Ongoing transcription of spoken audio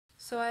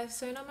So I've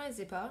sewn on my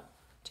zipper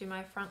to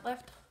my front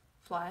left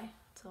fly.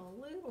 It's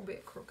a little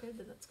bit crooked,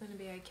 but that's going to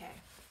be okay.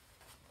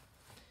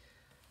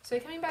 So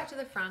coming back to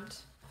the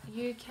front,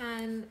 you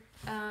can,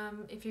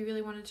 if you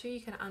really wanted to,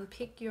 you can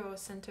unpick your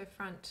center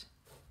front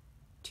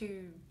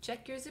to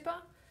check your zipper.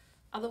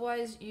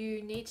 Otherwise,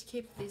 you need to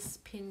keep this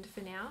pinned for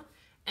now,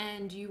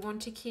 and you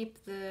want to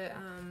keep the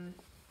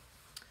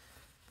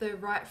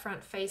right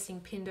front facing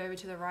pinned over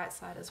to the right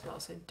side as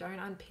well, so don't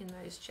unpin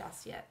those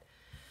just yet.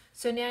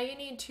 So now you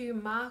need to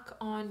mark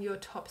on your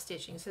top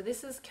stitching. So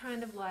this is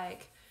kind of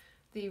like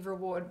the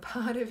reward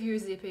part of your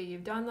zipper.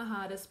 You've done the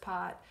hardest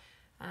part,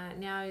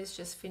 now is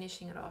just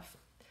finishing it off.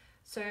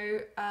 So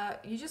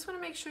you just want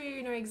to make sure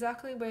you know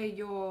exactly where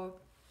your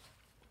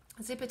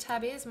zipper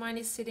tab is. Mine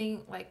is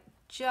sitting like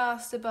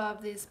just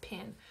above this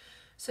pin.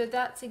 So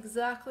that's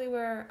exactly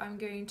where I'm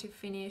going to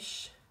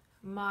finish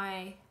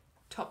my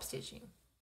top stitching.